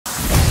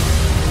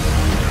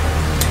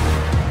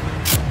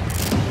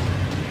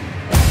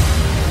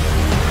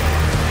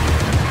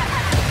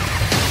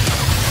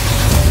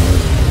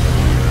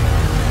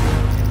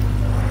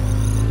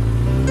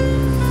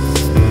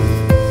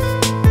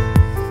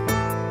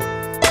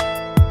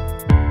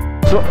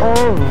So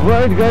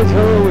alright guys,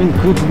 hello and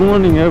good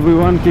morning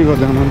everyone. के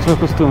गर्दै हुनुहुन्छ,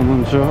 कस्तो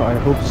हुनुहुन्छ? I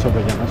hope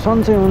सबैजना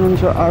सन्चै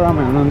हुनुहुन्छ,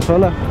 आरामै हुनुहुन्छ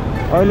होला।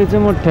 अहिले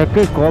चाहिँ म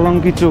ठ्याक्कै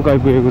कलङ्की चोक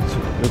आइपुगेको छु।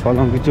 यो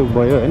कलङ्की चोक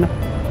भयो हैन।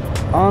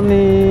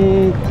 अनि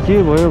के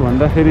भयो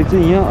भन्दाखेरि चाहिँ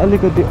यहाँ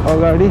अलिकति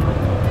अगाडि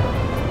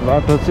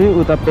बाटो चाहिँ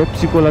उता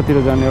पेप्सी कोलातिर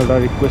जाने एउटा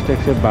रिक्वेस्ट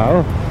एक्सेप्ट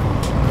भयो।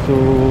 सो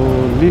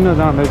लिन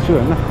जाँदैछु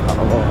हैन।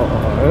 अब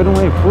हेरौँ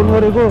है, फोन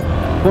गरेको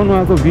फोन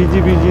उहाँको बिजी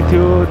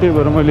थियो, त्यही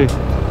भएर मैले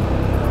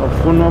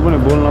फोनमा पनि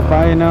बोल्न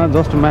पाएन।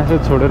 जस्ट म्यासेज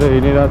छोडेर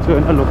हिँडिरहेको छु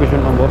हैन,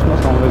 लोकेसनमा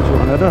बस्नुहोस् आउँदैछु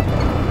भनेर।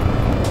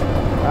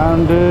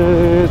 एन्ड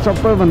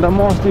सबैभन्दा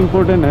मोस्ट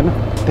इम्पोर्टेन्ट हैन,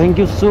 thank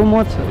you so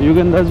much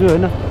Eugen दाजु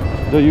हैन,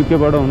 जो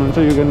युकेबाट हुनुहुन्छ।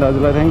 युगेन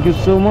दाजुलाई थ्याङ्क यू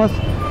सो मच।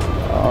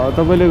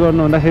 तपाईँले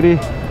गर्नु हुँदाखेरि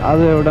आज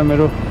एउटा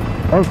मेरो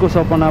अर्को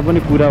सपना पनि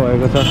पुरा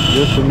भएको छ।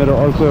 जस मेरो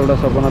अर्को एउटा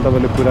सपना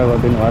तपाईँले पुरा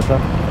गरिदिनु भएको छ।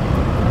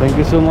 थ्याङ्क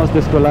यू सो मच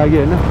त्यसको लागि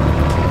हैन।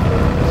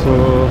 सो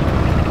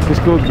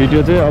त्यसको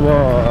भिडियो चाहिँ अब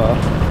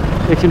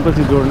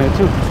एकछिनपछि जोड्ने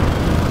छु।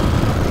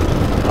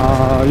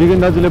 युगेन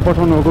दाजुले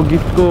पठाउनु भएको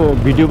गिफ्टको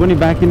भिडियो पनि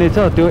बाँकी नै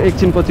छ, त्यो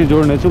एकछिनपछि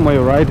जोड्ने छु। म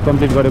यो राइड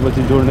कम्प्लिट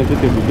गरेपछि जोड्ने छु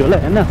त्यो भिडियोलाई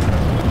हैन।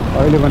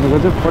 अहिले भनेको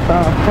चाहिँ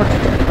फटाफट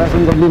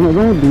प्यासन लिन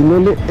जाउँ।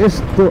 ढिलोले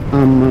यस्तो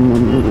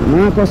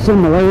आमा कसम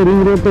मलाई रिङ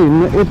रोड त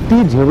हिँड्न यति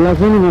झेउ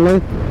लाग्छ नि मलाई,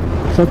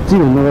 सच्ची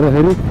भन्नु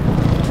पर्दाखेरि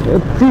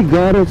यति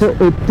गाह्रो छ,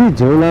 यति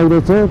झेउ लाग्दो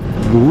छ।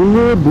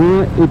 धुलो धुवा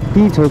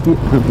यति छ कि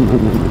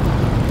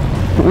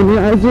अनि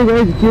आज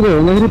गाइज के भयो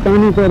भन्दाखेरि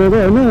पानी परेर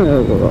होइन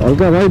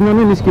हल्का राइडमा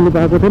नै निस्किनु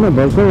पाएको थिएन,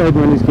 भर्खर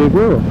राइडमा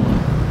निस्केको।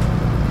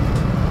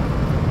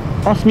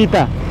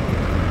 अस्मिता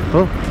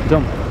हो,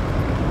 जाउँ।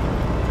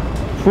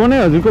 फोनै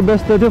हजुरको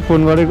व्यस्त थियो,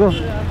 फोन गरेको,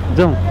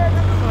 जाउँ।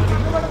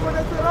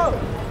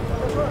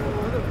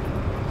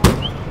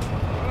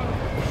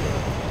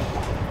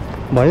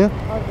 भयो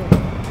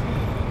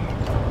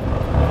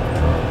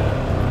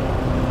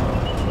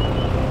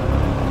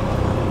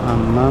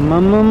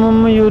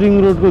आम्मामामामा यो रिङ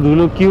रोडको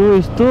धुलो के हो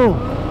यस्तो?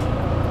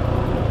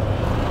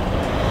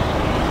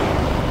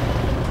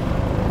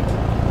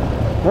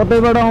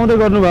 कतैबाट आउँदै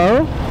गर्नुभयो?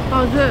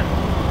 हजुर।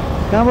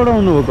 कहाँबाट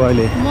आउनुभएको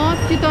अहिले? म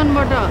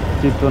चितवनबाट।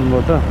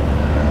 चितवनबाट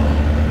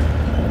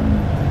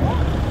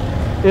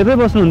यतै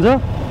बस्नुहुन्छ?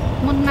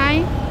 म नाइ।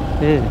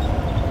 ए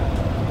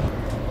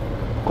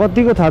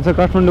कतिको थाहा छ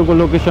काठमाडौँको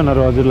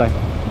लोकेसनहरू हजुरलाई?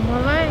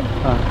 मलाई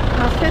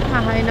खासै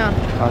थाहा छैन।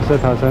 खासै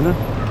थाहा छैन।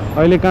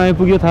 अहिले कहाँ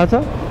आइपुग्यो थाहा छ?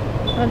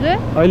 हजुर।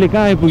 अहिले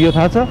कहाँ आइपुग्यो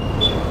थाहा छ?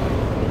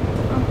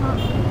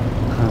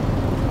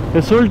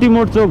 त्यो सोल्टी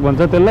मोड चोक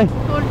भन्छ त्यसलाई।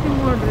 सोल्टी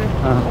मोड रे।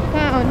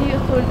 कहाँ हो नि यो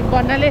सोल्टी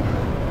भन्नाले?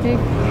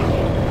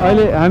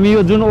 अहिले हामी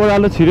यो जुन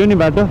ओह्रालो छिर्यो नि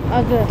बाटो,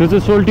 हजुर, त्यो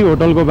चाहिँ सोल्टी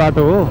होटलको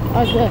बाटो हो।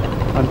 हजुर।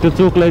 अनि त्यो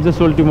चोकलाई चाहिँ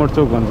सोल्टी मोड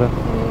चोक भन्छ।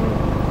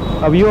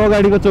 अब यो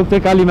अगाडिको चोक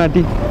चाहिँ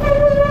कालीमाटी,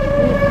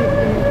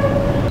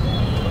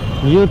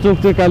 यो चोक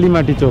चाहिँ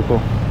कालीमाटी चोक हो।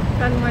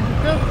 कालीमाटी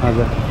चोक।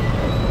 हजुर।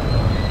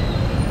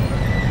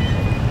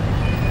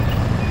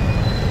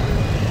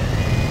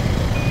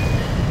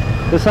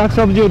 त्यो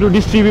सागसब्जीहरू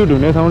डिस्ट्रिब्युट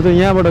हुने ठाउँ चाहिँ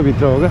यहाँबाट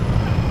भित्र हो क्या।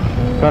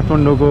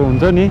 काठमाडौँको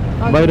हुन्छ नि,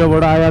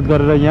 बाहिरबाट आयात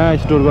गरेर यहाँ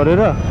स्टोर गरेर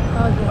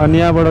अनि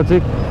यहाँबाट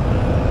चाहिँ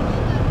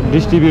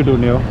डिस्ट्रिब्युट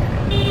हुने हो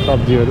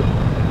सब्जीहरू।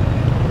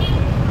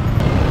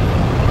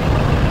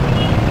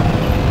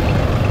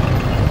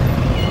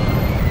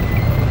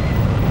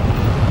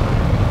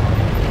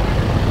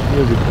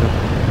 यो भित्र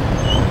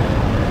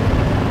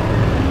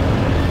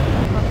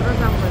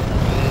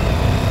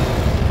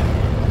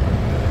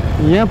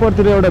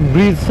यहाँपट्टितिर एउटा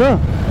ब्रिज छ,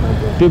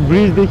 त्यो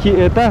ब्रिजदेखि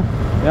यता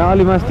यहाँ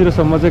अलि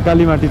मासतिरसम्म चाहिँ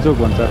कालीमाटी चोक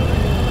भन्छ,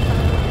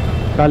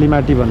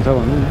 कालीमाटी भन्छ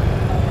भनौँ न।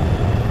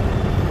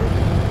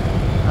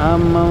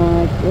 आमा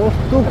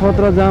कस्तो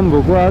खतरा जाम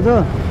भएको आज,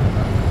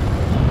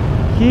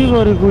 के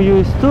गरेको यो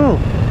यस्तो?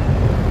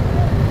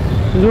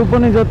 जो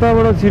पनि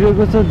जताबाट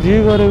छिरेको छ जे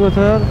गरेको छ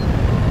यार,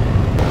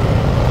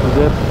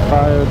 जे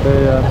पायो त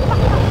यार।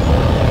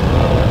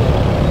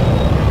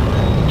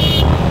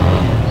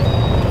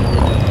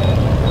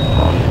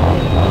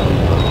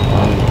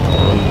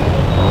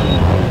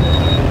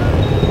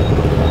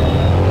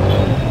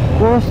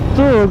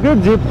 कस्तो हो क्या,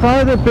 जे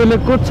पायो त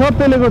पेलेको छ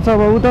पेलेको छ।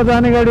 अब उता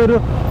जाने गाडीहरू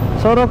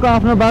सडकको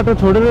आफ्नो बाटो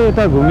छोडेर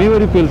यता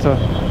घुमिवरि पेल्छ।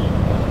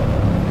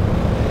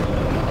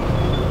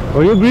 हो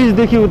यो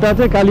ब्रिजदेखि उता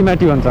चाहिँ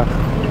कालीमाटी भन्छ,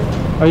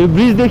 यो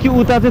ब्रिजदेखि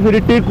उता चाहिँ फेरि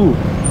टेकु।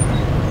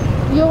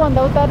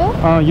 योभन्दा उता रे?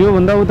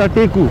 योभन्दा उता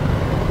टेकु।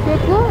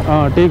 टेकु?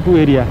 टेकु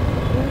एरिया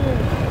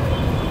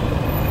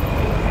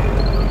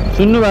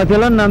सुन्नुभएको थियो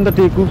होला नि नाम त,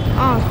 टेकु।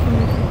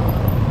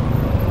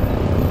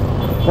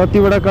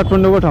 कतिवटा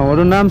काठमाडौँको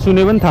ठाउँहरू नाम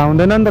सुने पनि थाहा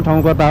हुँदैन नि त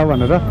ठाउँ कता हो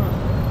भनेर।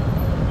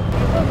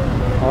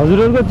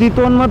 हजुरहरूको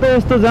चितवनमा त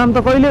यस्तो जाम त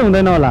कहिले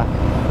हुँदैन होला?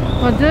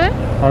 हजुर।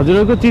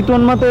 हजुरहरूको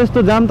चितवनमा त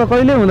यस्तो जाम त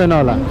कहिले हुँदैन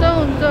होला? हुन्छ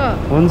हुन्छ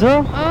हुन्छ।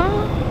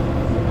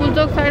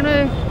 पुल्चोक साइडमा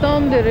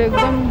एकदम धेरै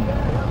एकदम।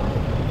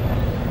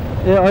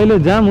 ए अहिले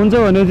जाम हुन्छ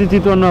भनेपछि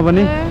चितवनमा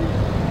पनि?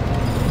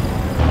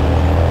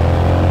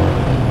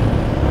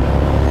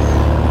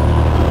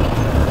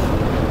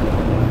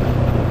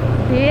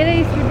 धेरै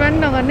स्पिडमा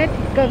नगर्ने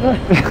ठिक्क गर।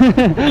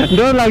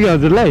 डर लाग्यो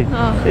हजुरलाई?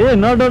 ए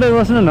नडराइ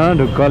बस्नु न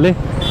ढुक्कले।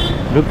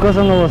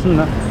 ढुक्कसँग बस्नु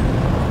न।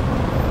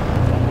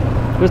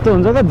 यस्तो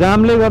हुन्छ क्या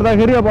जामले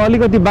गर्दाखेरि अब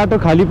अलिकति बाटो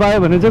खाली पायो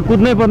भने चाहिँ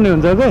कुद्नै पर्ने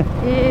हुन्छ क्या,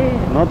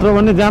 नत्र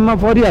भने जाममा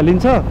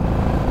परिहालिन्छ।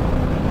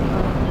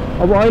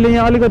 अब अहिले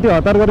यहाँ अलिकति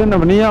हतार गरेन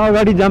भने यहाँ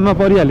अगाडि जाममा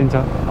परिहालिन्छ।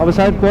 अब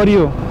सायद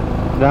परियो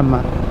जाममा,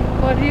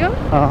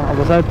 अब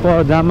सायद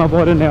जाममा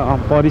पर्यो नि,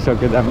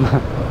 परिसक्यो जाममा।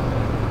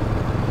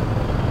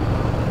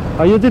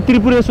 यो चाहिँ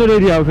त्रिपुरेश्वर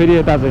एरिया हो फेरि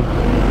यता चाहिँ।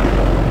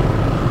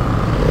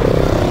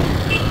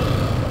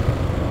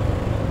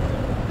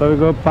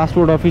 तपाईँको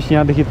पासपोर्ट अफिस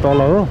यहाँदेखि तल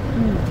हो,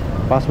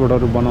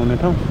 पासपोर्टहरू बनाउने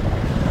ठाउँ।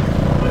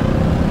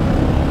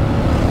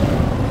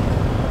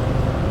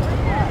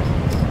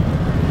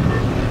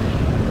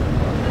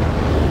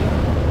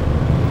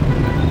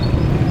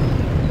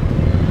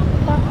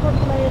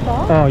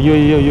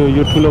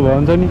 यो ठुलो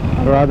भवन छ नि,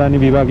 राजधानी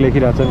विभाग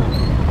लेखिरहेको छ नि,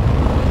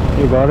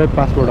 यो घरै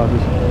पासपोर्ट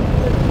अफिस।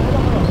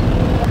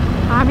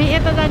 हामी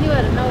यता जाने हो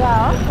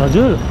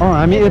हजुर?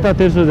 हामी यता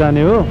तेर्सो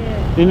जाने हो,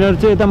 यिनीहरू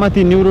चाहिँ यता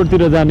माथि न्यू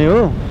रोडतिर जाने हो,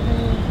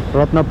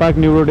 रत्न पार्क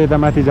न्यू रोड यता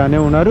माथि जाने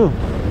हो उनीहरू।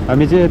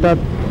 हामी चाहिँ यता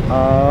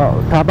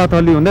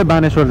थापाथली हुँदै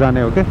बानेश्वर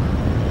जाने हो क्या।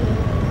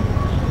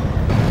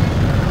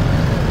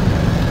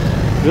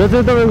 यो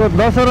चाहिँ तपाईँको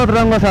दशरथ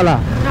रङ्गशाला।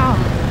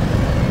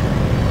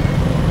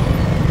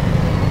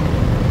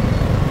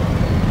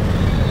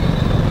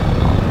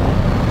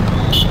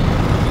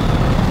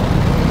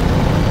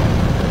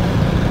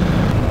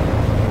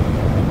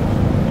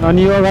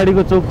 अनि यो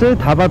अगाडिको चोक चाहिँ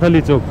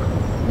थापाथली चोक।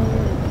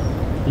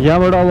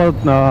 यहाँबाट अब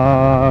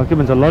के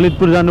भन्छ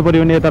ललितपुर जानु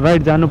पर्यो भने यता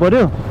राइट जानु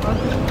पर्यो।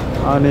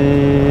 अनि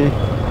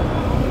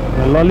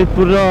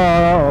ललितपुर र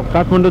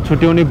काठमाडौँ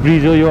छुट्याउने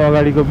ब्रिज हो यो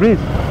अगाडिको ब्रिज।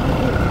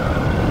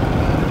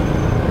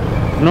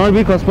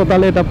 नर्भिक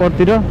अस्पताल यता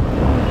पर्तिर।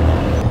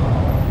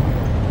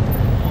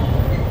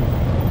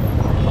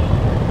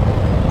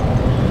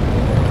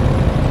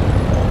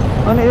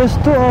 अनि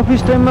यस्तो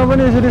अफिस टाइममा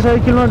पनि यसरी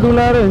साइकलमा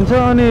डुलाएर हिँड्छ।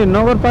 अनि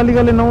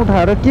नगरपालिकाले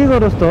नउठाएर के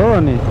गरोस् त हो?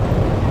 अनि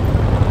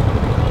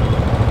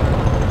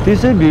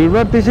त्यसै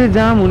भिडभाड त्यसै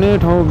जाम हुने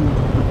ठाउँ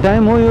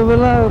टाइम हो यो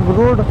बेला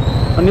रोड,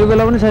 अनि यो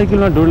बेला पनि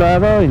साइकलमा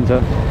डुलाएर हिँड्छ।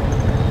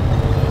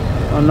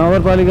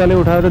 नगरपालिकाले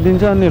उठाएर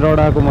दिन्छ अनि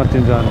रडाको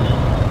मचिन्छ। अनि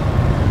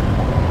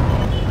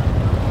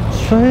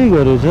सही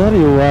गऱ्यो सर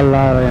यो वाल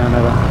लाएर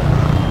यहाँनिर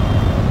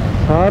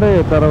साह्रै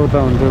यता उता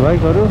हुन्थ्यो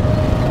बाइकहरू।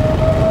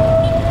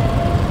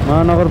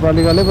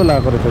 महानगरपालिकाले पो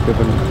लगाएको रहेछ, त्यो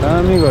पनि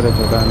दामी गरेछ,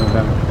 दामी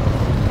दामी।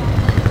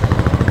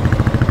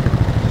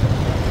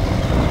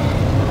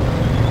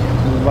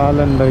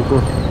 बालन दाइको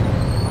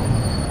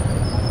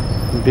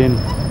देन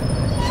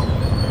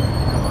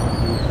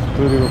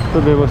कस्तो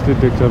व्यवस्थित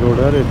देख्छ रोड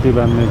यार, यति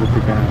बाँध्ने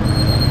जति कहाँ।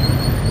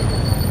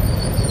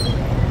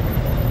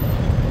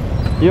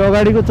 यो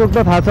अगाडिको चोक त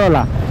थाहा छ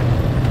होला,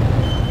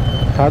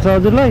 थाहा छ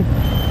हजुरलाई?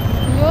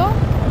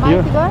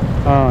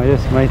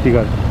 यस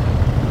माइतीघर,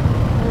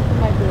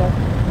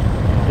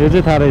 यो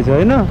चाहिँ थाहा रहेछ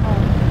होइन?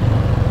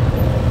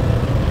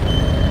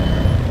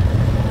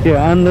 के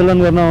आन्दोलन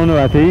गर्न आउनु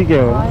भएको थियो कि के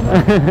हो?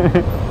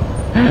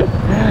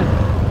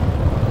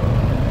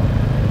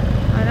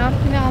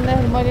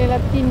 मैले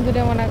 3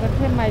 गुणे बनाएको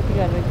थिएँ, माइती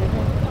घर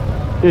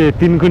रहेछ। ए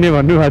 3 गुणे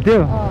भन्नुभएको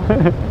थियो?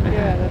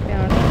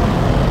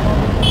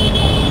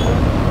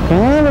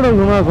 कहाँबाट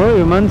घुमाएको हो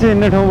यो मान्छे?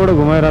 हिँड्ने ठाउँबाट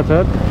घुमाइरहेको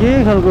छ। के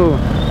खालको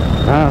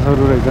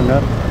घाँसहरू रहेछन्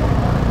यार,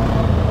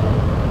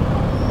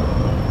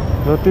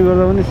 जति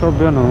गर्दा पनि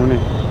सभ्य नहुने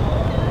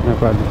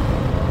नेपाली।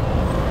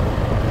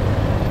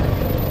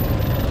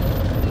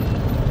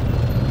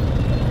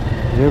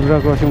 जेब्रा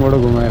क्रसिङबाट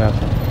घुमाइरहेको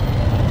छ।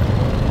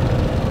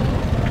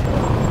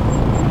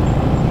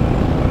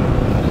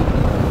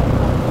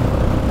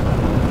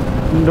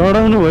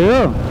 डराउनु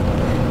भयो?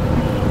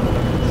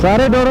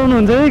 साह्रै डराउनु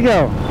हुन्छ कि क्या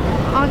हो?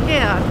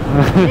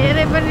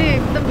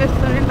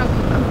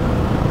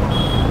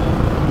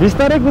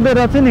 बिस्तारै कुदेर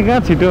चाहिँ नि,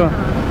 कहाँ छिटो।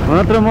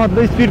 नत्र म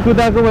त स्पिड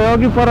कुदाएको भए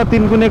अघि पर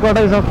 3 गुणे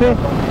कटाइसक्थेँ।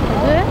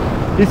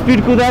 स्पिड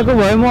कुदाएको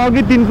भए म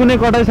अघि 3 गुणे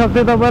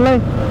कटाइसक्थेँ। तपाईँलाई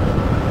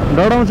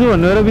डराउँछु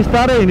भनेर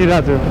बिस्तारै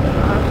हिँडिरहेको छु।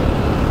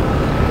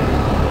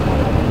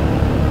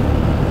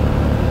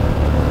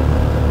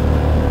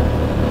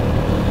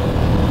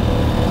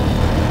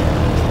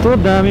 कस्तो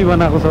दामी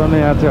बनाएको छ भने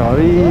यहाँ चाहिँ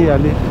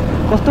हरियाली,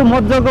 कस्तो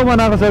मजाको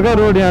बनाएको छ क्या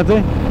रोड यहाँ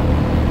चाहिँ,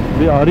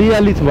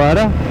 हरियाली भएर।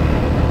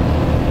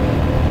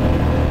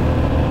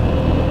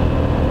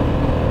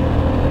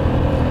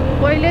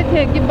 पहिले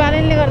थियो कि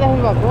बालनले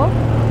गर्दाखेरि भएको?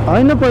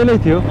 होइन, पहिल्यै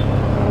थियो,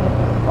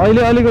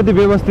 अहिले अलिकति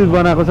व्यवस्थित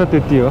बनाएको छ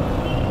त्यति हो।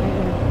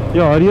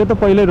 यो हरियो त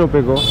पहिल्यै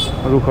रोपेको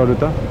रुखहरू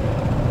त।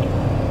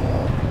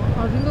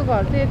 हजुरको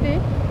घर चाहिँ यतै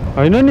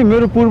होइन नि,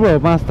 मेरो पूर्व हो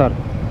 5 थर।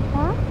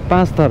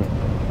 5 थर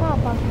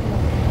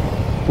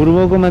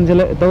पूर्वको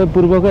मान्छेलाई, तपाईँ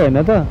पूर्वकै होइन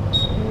त?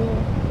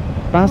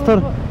 5 थर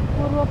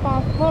पूर्व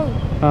 5 थर।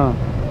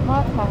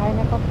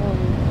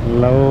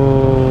 ल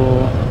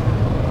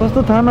कस्तो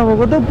थाहा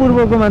नभएको त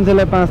पूर्वको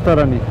मान्छेलाई 5 थर।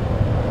 अनि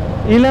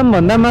इलाम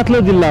भन्दा माथिल्लो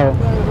जिल्ला हो,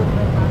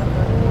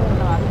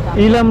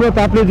 इलाम र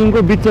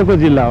ताप्लेजुङको बिचको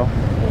जिल्ला हो।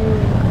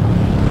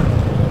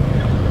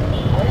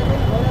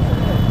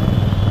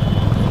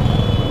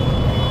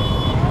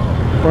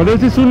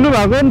 भनेपछि सुन्नु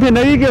भएको नि थिएन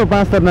कि के हो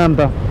पाँच थर नाम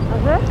त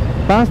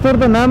पाँच थर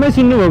त नामै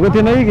सुन्नु भएको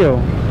थिएन कि के हो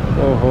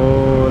ओहो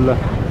ल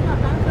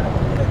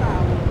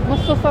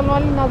सोसल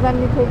मालिक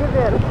नजान्ने थियो कि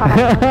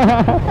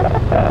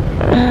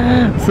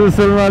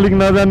सोसल मालिक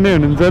नजान्ने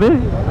हुनुहुन्छ अरे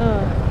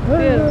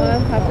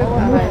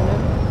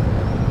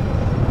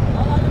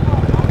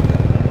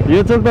यो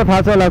चोक त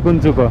थाहा छ होला कुन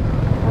चोक हो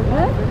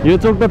यो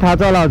चोक त थाहा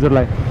छ होला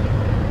हजुरलाई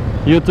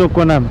यो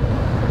चोकको नाम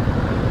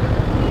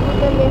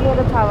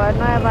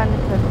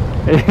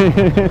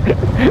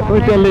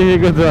उता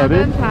लेखेको छ अरे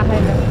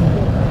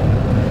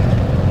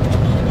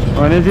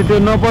भनेपछि त्यो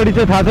नपढी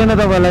चाहिँ थाहा छैन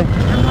तपाईँलाई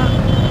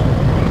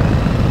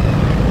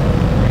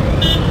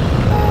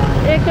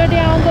एकचोटि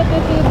आउँछ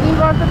त्यसपछि 2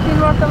 वर्ष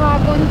 3 वर्षमा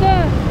आएको हुन्छ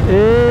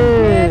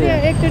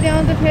एकचोटि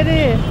आउँछ फेरि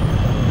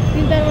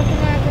 3-4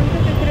 वर्षमा आएको हुन्छ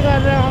त्यसरी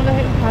गरेर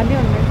आउँदाखेरि खाने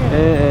हुँदैन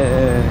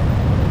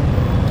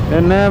ए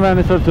नयाँ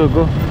बानेश्वर चोक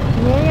हो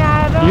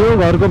यो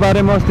घरको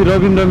बारेमा अस्ति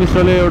रविन्द्र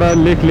मिश्रले एउटा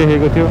लेख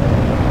लेखेको थियो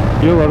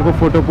यो घरको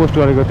फोटो पोस्ट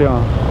गरेको थियो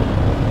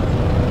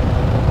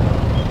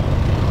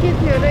के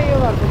थियो र यो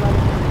घरको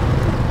बारेमा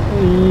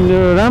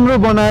राम्रो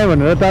बनायो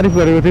भनेर तारिफ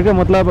गरेको थियो क्या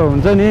मतलब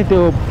हुन्छ नि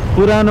त्यो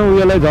पुरानो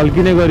उयोलाई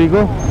झल्किने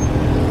गरेको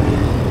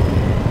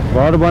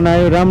घर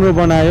बनायो राम्रो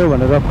बनायो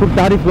भनेर खुब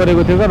तारिफ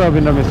गरेको थियो क्या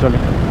रविन्द्र मिश्रले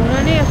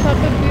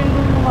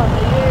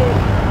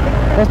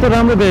कस्तो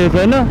राम्रो देखेको छ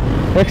होइन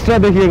एक्स्ट्रा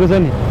देखिएको छ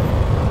नि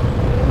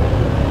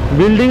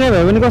बिल्डिङै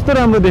भयो भने कस्तो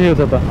राम्रो देखेको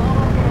छ त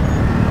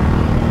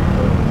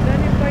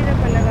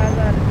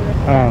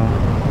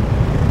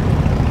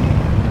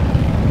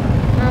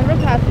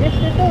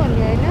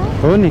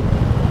हो नि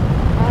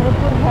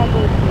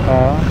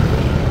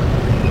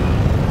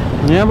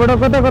यहाँबाट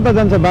कता कता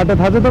जान्छ बाटो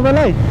थाहा छ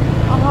तपाईँलाई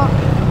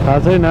थाहा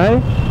छैन है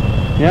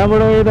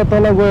यहाँबाट यता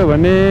तल गयो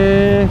भने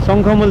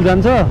शङ्खमूल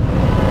जान्छ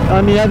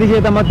अनि यहाँदेखि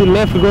यता माथि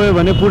लेफ्ट गयो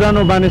भने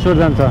पुरानो बानेश्वर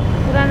जान्छ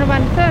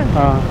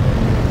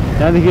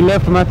यहाँदेखि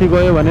लेफ्ट माथि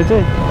गयो भने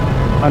चाहिँ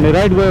अनि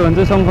राइट गयो भने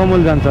चाहिँ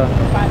शङ्खमूल जान्छ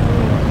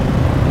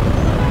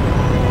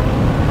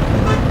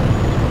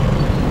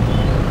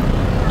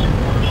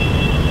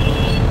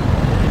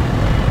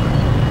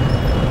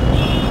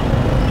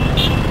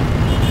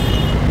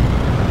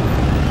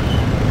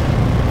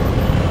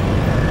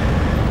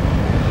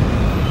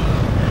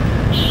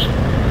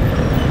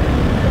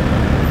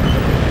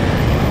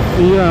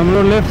यो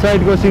हाम्रो लेफ्ट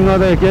साइडको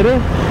सिंहदय के अरे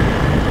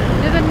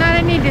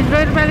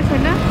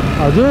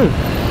हजुर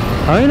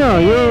होइन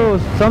यो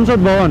संसद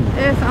भवन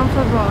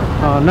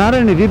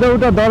नारायणी हृदय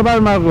उता दरबार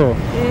मार्ग हो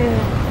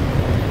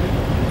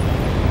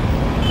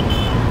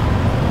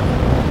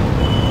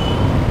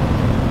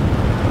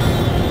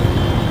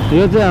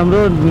यो चाहिँ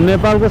हाम्रो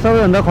नेपालको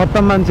सबैभन्दा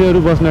खत्तम मान्छेहरू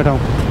बस्ने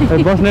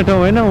ठाउँ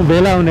होइन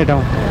भेला हुने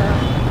ठाउँ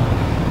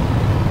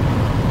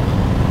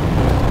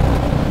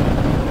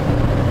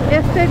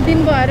यस्तै दिन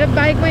भएर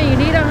बाइकमा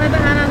हिँडिरहन त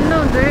आनन्द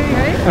हुन्छ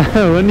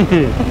है हो नि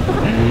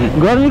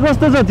गर्मी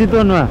कस्तो छ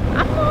चितवनमा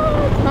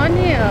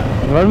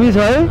गर्मी छ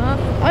है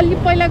अलि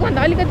पहिलाको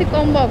भन्दा अलिकति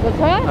कम भएको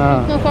छ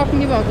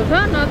सक्ने भएको छ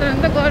नत्र भने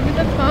त गर्मी त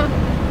छ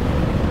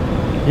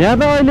यहाँ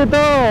त अहिले त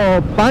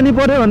पानी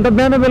पर्यो भने त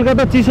बिहान बेलुका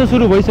त चिसो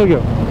सुरु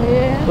भइसक्यो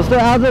जस्तै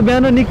आज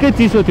बिहान निकै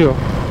चिसो थियो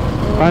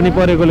पानी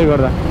परेकोले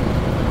गर्दा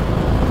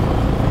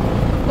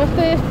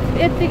कस्तो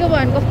यतिको भयो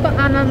भने कस्तो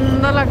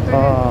आनन्द लाग्छ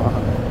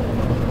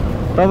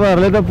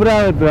तपाईहरुले त पुरा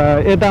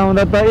यता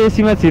आउँदा त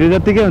एसीमा छिरे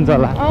जतिकै हुन्छ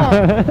होला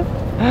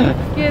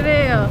के रे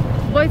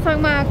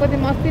बैशाखमा आएको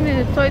थियौँ अस्ति नै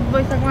चैत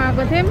बैशाखमा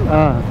आएको थियौँ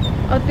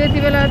त्यति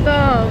बेला त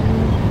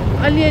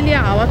अलिअलि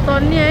हावा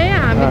चल्ने है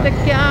हामी त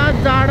क्या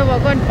जाडो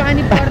भएको अनि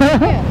पानी पर्दैन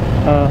के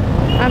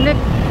हामीले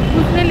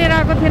कुनै लिएर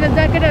आएको थिएन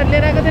ज्याकेटहरू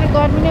लिएर आएको थिएन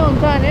गर्मी नै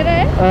हुन्छ भनेर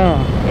है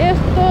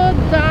यस्तो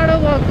जाडो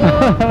भएको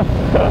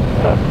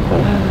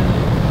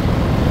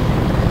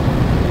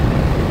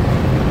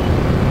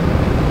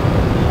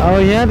अब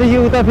यहाँदेखि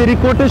उता फेरि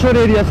कोटेश्वर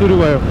एरिया सुरु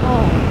भयो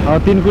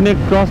तिनकुने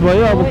क्रस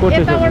भयो अब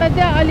कोटेश्वर यताबाट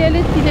चाहिँ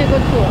अलिअलि चिनेको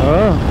छु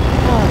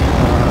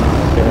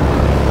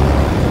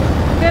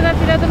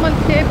त्यतातिर त मैले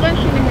सेप पनि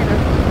चिनेको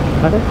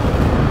छैन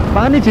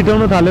पानी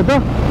छिटाउनु थाल्यो त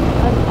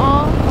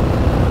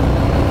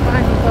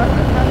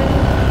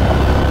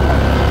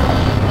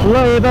ल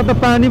यता त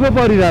पानी पो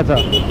परिरहेछ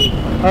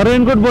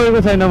रेनकोट बोकेको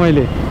छैन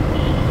मैले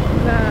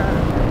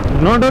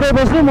नडरै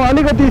बस्नु म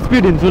अलिकति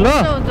स्पिड हिँड्छु ल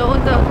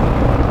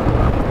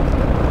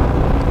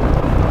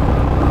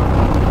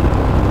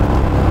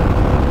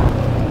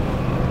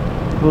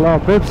ल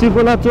पेप्सी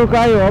कोला चोक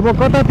आयो अब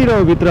कतातिर हो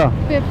भित्र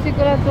पेप्सी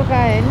कोला चोक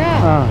आयो हैन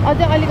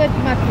अझै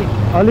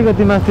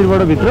अलिकति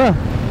माथिबाट भित्र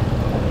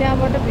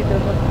त्यहाँबाट भित्र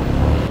छ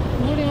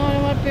बुढी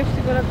मरेमा पेप्सी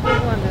कोला चोक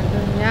भन्नुहुन्छ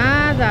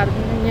यहाँ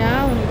झार्दिनु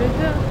यहाँ हुने रहेछ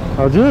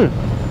हजुर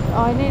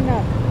हैन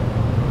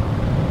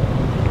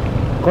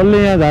कसले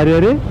यहाँ झार्यो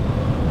अरे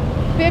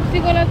पेप्सी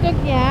कोला चोक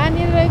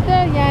यहाँनिर रहेछ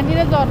यहाँनिर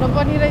झर्नु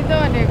पर्ने रहेछ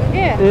भनेको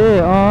के ए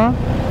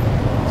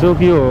चोक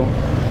यो हो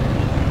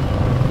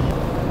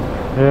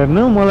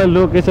हेर्नु मलाई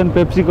लोकेसन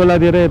पेप्सी कोला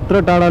दिएर यत्रो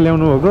टाढा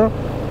ल्याउनु भएको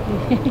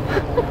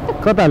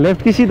कता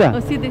लेफ्ट कि सिधा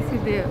सिधै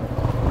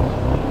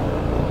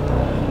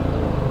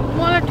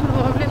मलाई ठुलो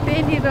बाबुले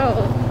त्यहीँनिर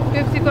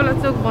पेप्सी कोला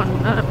चोक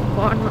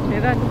भन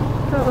भनेर नि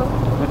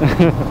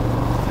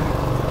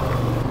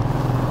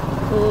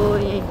ओ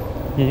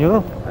यही हो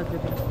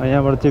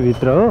यहाँबाट चाहिँ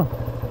भित्र हो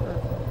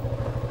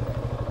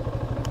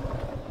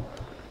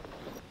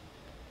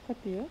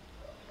कति हो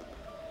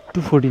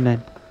 249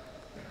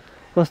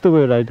 कस्तो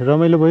भयो राइड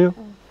रमाइलो भयो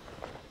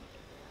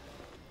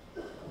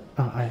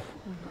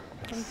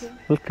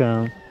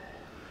वेलकम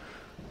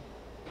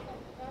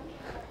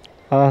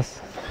हस्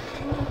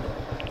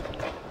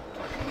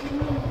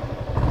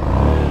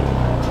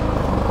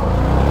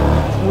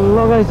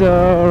लगाइछ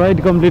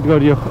राइड कम्प्लिट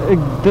गरियो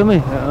एकदमै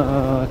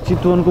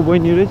चितवनको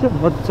बहिनी रहेछ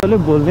मजाले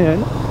बोल्ने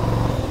होइन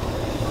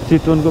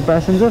चितवनको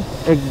प्यासेन्जर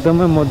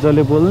एकदमै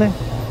मजाले बोल्ने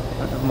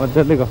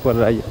मजाले गफ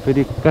गरेर आयो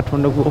फेरि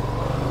काठमाडौँको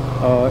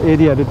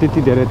एरियाहरू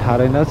त्यति धेरै थाहा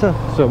रहेनछ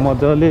सो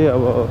मजाले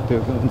अब त्यो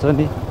हुन्छ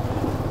नि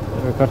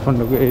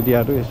काठमाडौँको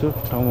एरियाहरू यसो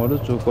ठाउँहरू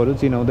चोकहरू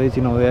चिनाउँदै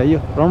आयो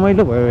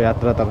रमाइलो भयो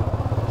यात्रा तर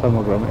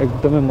समग्रमा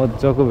एकदमै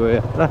मजाको भयो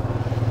यात्रा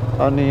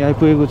अनि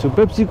आइपुगेको छु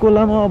पेप्सी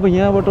कोलामा अब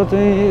यहाँबाट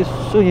चाहिँ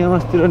यसो यहाँ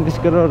मासतिर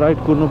निस्केर राइड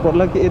कुर्नु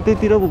पर्ला कि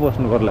यतैतिर पो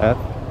बस्नु पर्ला यार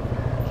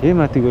के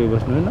माथि गयो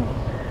बस्नु होइन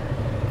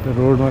त्यो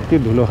रोडमा के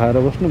धुलो खाएर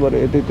बस्नु पऱ्यो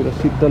यतैतिर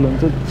शीतल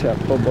हुन्छ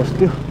छ्याप्प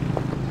बस्थ्यो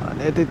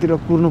अनि यतैतिर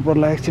कुर्नु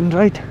पर्ला एकछिन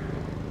राइड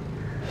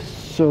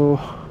सो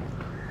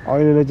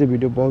अहिले चाहिँ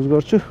भिडियो पज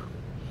गर्छु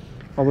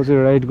अब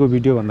चाहिँ राइडको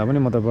भिडियो भन्दा पनि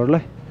म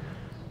तपाईँहरूलाई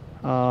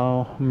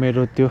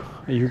मेरो त्यो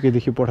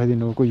युकेदेखि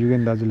पठाइदिनु भएको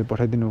युगेन दाजुले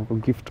पठाइदिनु भएको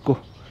गिफ्टको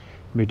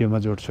भिडियोमा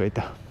जोड्छु है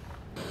त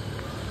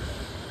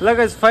ल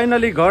गाइस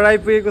फाइनली घर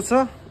आइपुगेको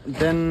छ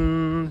देन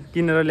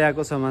किनेर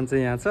ल्याएको सामान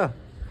चाहिँ यहाँ छ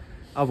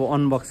अब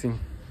अनबक्सिङ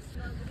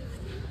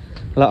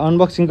ल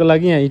अनबक्सिङको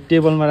लागि यहाँ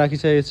टेबलमा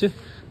राखिसकेको छु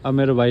अब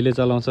मेरो भाइले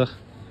चलाउँछ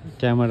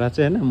क्यामेरा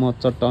चाहिँ होइन म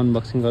चट्ट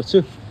अनबक्सिङ गर्छु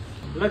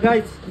ल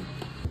guys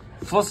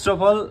first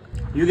of all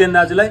Eugen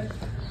दाजुलाई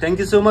thank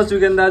you so much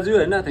Eugen दाजु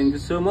होइन थ्याङ्क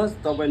यू सो मच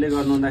तपाईँले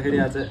गर्नु हुँदाखेरि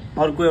आज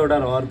अर्को एउटा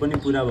रहर पनि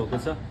पुरा भएको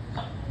छ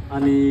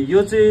अनि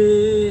यो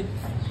चाहिँ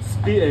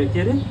के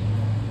अरे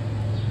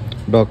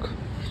डक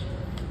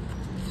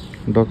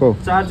हो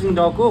चार्जिङ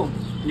डक हो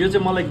यो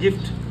चाहिँ मलाई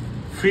गिफ्ट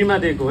फ्रीमा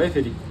दिएको है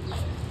फेरि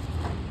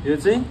यो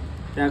चाहिँ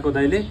त्यहाँको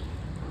दाइले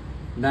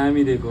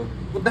दामी दिएको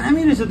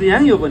दामी रहेछ त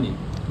याङ यो पनि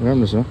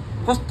राम्रो छ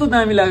कस्तो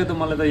दामी लाग्यो त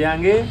मलाई त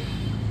याङे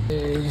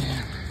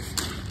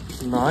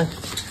ल है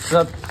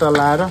सट्ट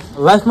लाएर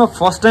लाइफमा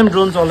फर्स्ट टाइम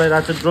ड्रोन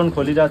चलाइरहेको छु ड्रोन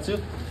खोलिरहेको छु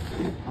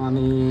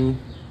अनि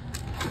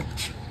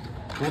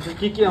यहाँ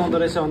चाहिँ के आउँदो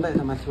रहेछ भन्दा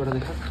यता माथिबाट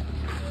देख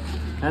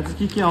यहाँ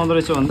चाहिँ के आउँदो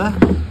रहेछ भन्दा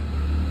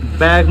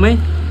ब्यागमै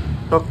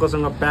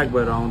टक्कसँग प्याक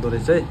भएर आउँदो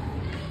रहेछ है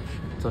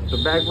चट्ट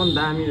ब्याग पनि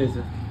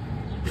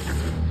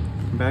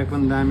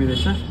दामी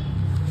रहेछ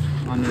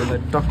अनि यसलाई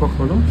टक्क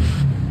खोलौँ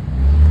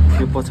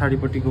यो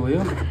पछाडिपट्टिको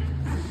भयो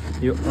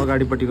यो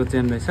अगाडिपट्टिको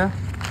चेन रहेछ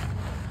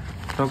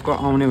टक्क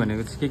आउने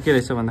भनेको चाहिँ के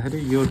रहेछ भन्दाखेरि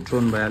यो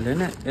ड्रोन भइहाल्यो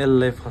होइन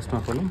यसलाई फर्स्टमा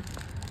खोलौँ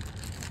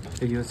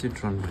यो चाहिँ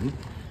ड्रोन भयो नि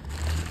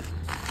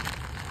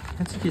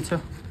यहाँ चाहिँ के छ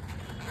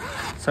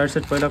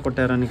साइड पहिला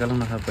कोट्याएर निकालौँ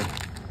न सबै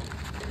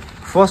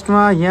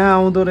फर्स्टमा यहाँ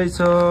आउँदो रहेछ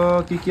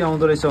के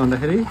आउँदो रहेछ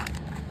भन्दाखेरि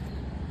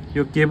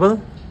यो केबल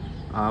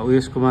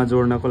उयसकोमा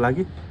जोड्नको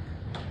लागि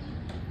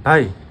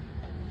भाइ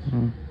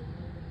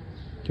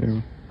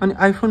अनि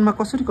आइफोनमा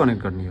कसरी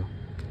कनेक्ट गर्ने हो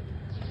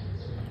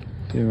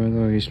त्यही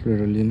भएर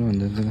स्प्रेडर लिनु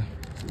भन्दैछ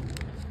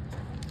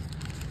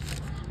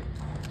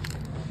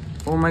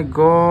ओ माई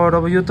गड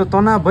अब यो त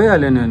तनाव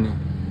भइहाल्यो नि अनि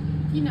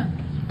किन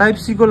टाइप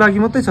सी को लागि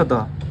मात्रै छ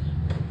त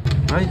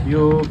है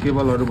यो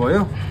केबलहरू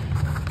भयो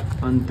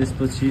अनि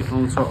त्यसपछि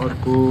आउँछ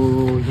अर्को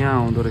यहाँ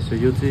आउँदो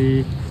रहेछ यो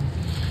चाहिँ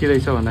के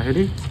रहेछ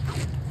भन्दाखेरि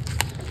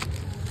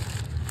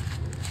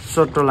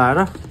सट्ट लाएर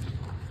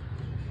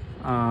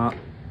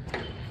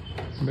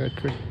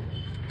ब्याट्री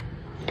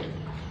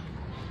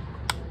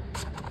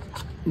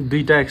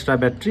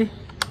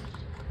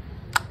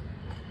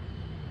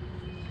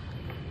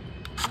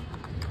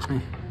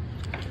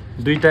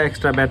दुईटा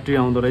एक्स्ट्रा ब्याट्री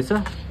आउँदो रहेछ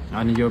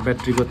अनि यो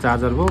ब्याट्रीको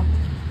चार्जर भयो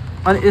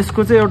अनि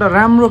यसको चाहिँ एउटा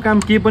राम्रो काम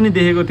के पनि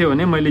देखेको थियो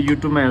भने मैले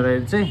युट्युबमा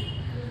हेर्दाखेरि चाहिँ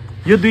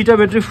यो दुईटा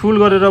ब्याट्री फुल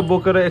गरेर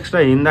बोकेर एक्स्ट्रा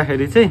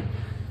हिँड्दाखेरि चाहिँ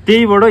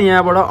त्यहीबाट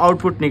यहाँबाट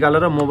आउटपुट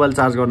निकालेर मोबाइल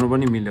चार्ज गर्नु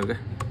पनि मिल्यो क्या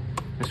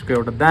यसको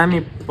एउटा दामी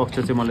पक्ष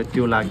चाहिँ मलाई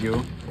त्यो लाग्यो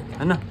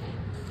हैन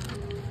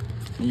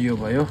यो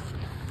भयो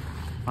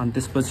अनि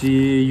त्यसपछि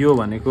यो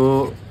भनेको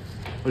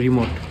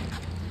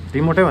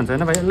रिमोटै भन्छ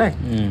हैन भाइ यसलाई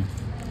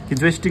कि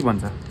जोयस्टिक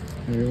भन्छ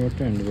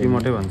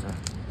रिमोटै भन्छ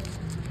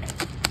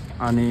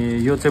अनि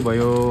यो चाहिँ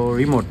भयो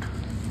रिमोट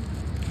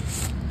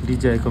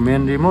DJI को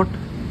मेन रिमोट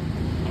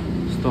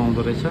यस्तो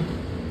आउँदो रहेछ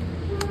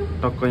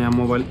टक्क यहाँ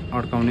मोबाइल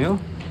अड्काउने हो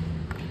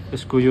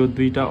यसको यो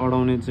दुईटा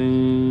अडाउने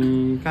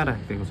चाहिँ कहाँ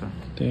राखिदिएको छ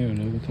त्यही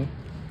भनेको छ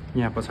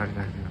यहाँ पछाडि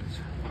राखिदिएको रहेछ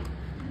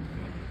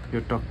यो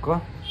टक्क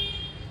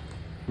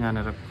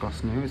यहाँनिर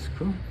कस्ने हो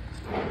यसको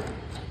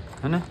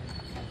हैन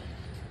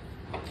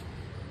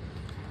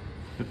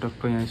यो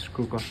टक्क यहाँ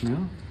स्क्रु कस्ने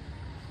हो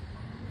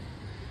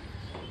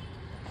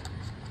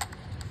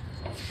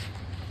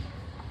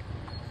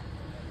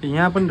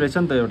यहाँ पनि रहेछ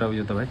नि त एउटा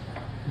उयो त भाइ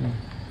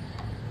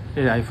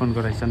ए आइफोनको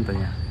रहेछ नि त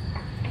यहाँ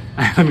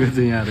आइफोनको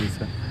चाहिँ यहाँ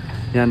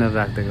रहेछ यहाँनिर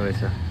राखिदिएको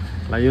रहेछ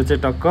ल यो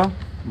चाहिँ टक्क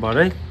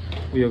भरै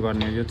उयो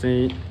गर्ने यो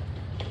चाहिँ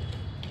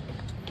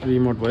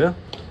रिमोट भयो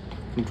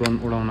ड्रोन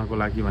उडाउनको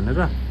लागि भनेर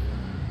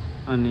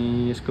अनि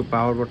यसको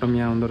पावर बटम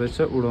यहाँ आउँदो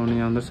रहेछ उडाउने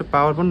यहाँ आउँदो रहेछ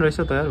पावर पनि रहेछ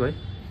त यार भाइ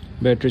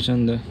ब्याट्री छ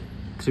नि त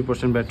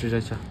 3% ब्याट्री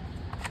रहेछ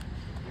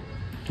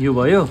यो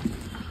भयो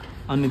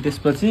अनि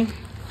त्यसपछि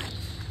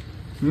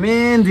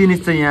मेन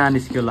जिनिस चाहिँ यहाँ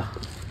निस्क्यो ल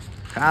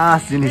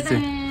खास जिनिस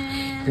चाहिँ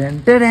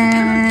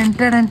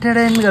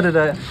गरेर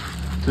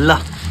ल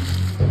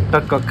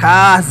टक्क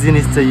खास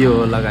जिनिस चाहिँ यो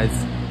हो ल गाइस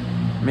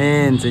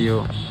मेन चाहिँ यो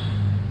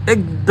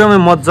एकदमै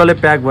मजाले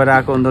प्याक भएर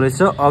आएको हुँदो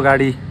रहेछ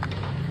अगाडि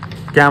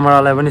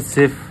क्यामेरालाई पनि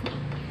सेफ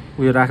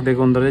उयो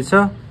राखिदिएको हुँदो रहेछ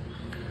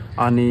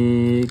अनि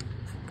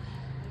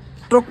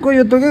टक्क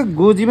यो त के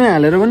गोजीमै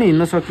हालेर पनि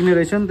हिँड्न सकिने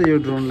रहेछ नि त यो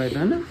ड्रोनलाई त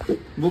होइन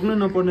बोक्नै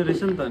नपर्ने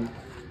रहेछ नि त अनि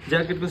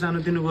ज्याकेटको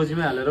सानोतिनो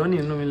गोजीमै हालेर पनि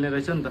हिँड्नु मिल्ने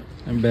रहेछ नि त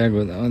ब्याग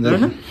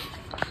होइन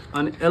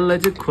अनि यसलाई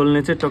चाहिँ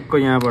खोल्ने चाहिँ टक्क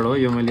यहाँबाट हो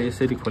यो मैले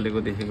यसरी खोलेको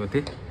देखेको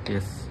थिएँ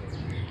यस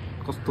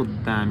कस्तो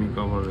दामी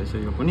कभर रहेछ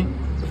यो पनि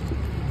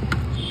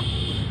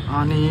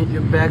अनि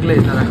यो ब्यागलाई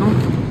यता राखौँ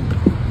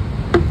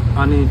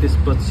अनि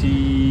त्यसपछि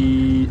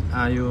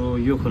आयो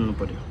यो खोल्नु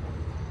पर्यो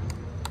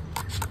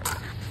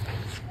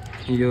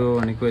यो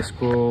भनेको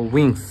यसको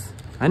विङ्स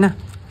होइन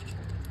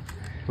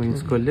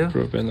विङ्स खोल्यो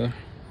प्रोपेलर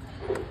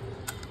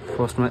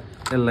फर्स्टमा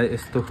यसलाई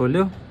यस्तो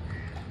खोल्यो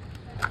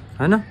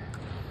होइन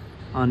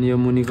अनि यो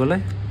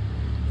मुनिकोलाई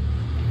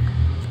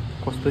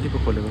कसरी पो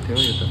खोलेको थियो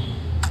यो त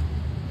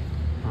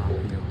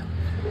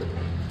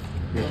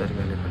यो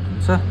तरिकाले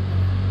खोलिन्छ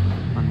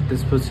अनि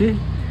त्यसपछि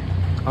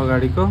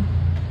अगाडिको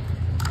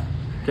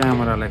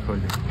क्यामेरालाई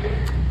खोल्यो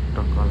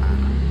टक्क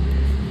लाएर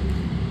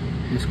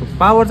यसको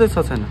पावर चाहिँ छ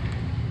छैन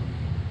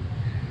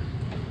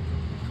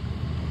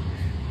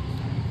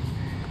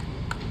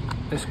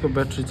यसको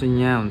ब्याट्री चाहिँ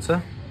यहाँ हुन्छ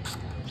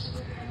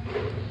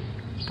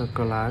टक्क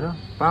लाएर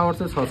पावर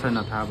चाहिँ छ छैन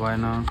थाहा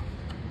भएन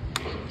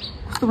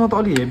कस्तो म त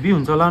अलि हेभी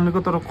हुन्छ होला भनेको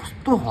तर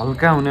कस्तो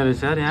हल्का हुने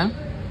रहेछ यार यहाँ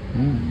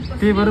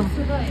त्यही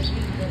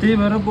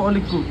भएर पो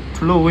अलिक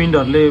ठुलो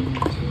विन्डहरूले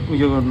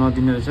उयो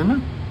नदिने रहेछ होइन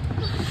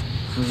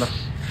ल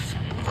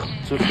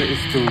चुट्ट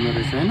यस्तो हुँदो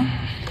रहेछ होइन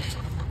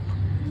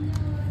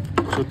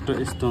चुट्ट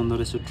यस्तो हुँदो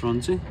रहेछ ड्रोन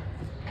चाहिँ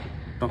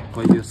टक्क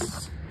यस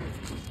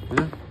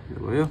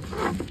भयो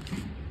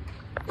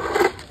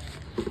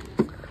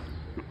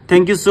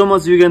thank you so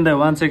much Eugen दाइ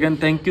one second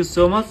thank you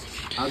so much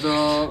आज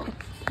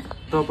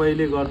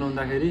तपाईँले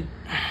गर्नुहुँदाखेरि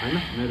होइन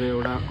मेरो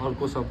एउटा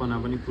अर्को सपना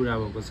पनि पुरा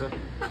भएको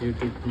छ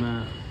युट्युबमा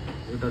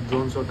एउटा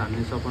ड्रोन सट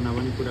हान्ने सपना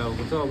पनि पुरा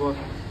भएको छ अब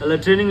यसलाई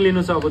ट्रेनिङ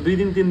लिनु छ अब 2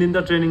 दिन 3 दिन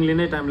त ट्रेनिङ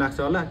लिनै टाइम लाग्छ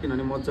होला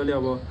किनभने मजाले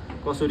अब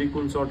कसरी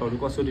कुन सटहरू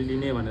कसरी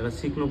लिने भनेर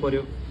सिक्नु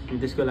पर्यो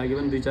त्यसको लागि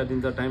पनि 2-4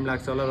 दिन त टाइम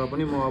लाग्छ होला र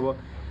पनि म अब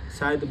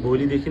सायद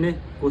भोलिदेखि नै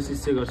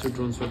कोसिस चाहिँ गर्छु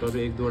ड्रोन सटहरू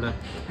 1-2वटा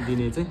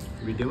दिने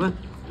चाहिँ भिडियोमा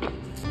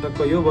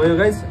टक्क यो भयो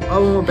गाइस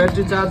अब म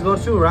ब्याट्री चार्ज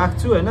गर्छु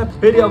राख्छु होइन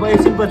फेरि अब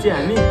एकछिनपछि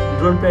हामी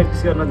ड्रोन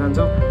प्र्याक्टिस गर्न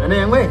जान्छौँ होइन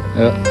याङ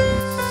भाइ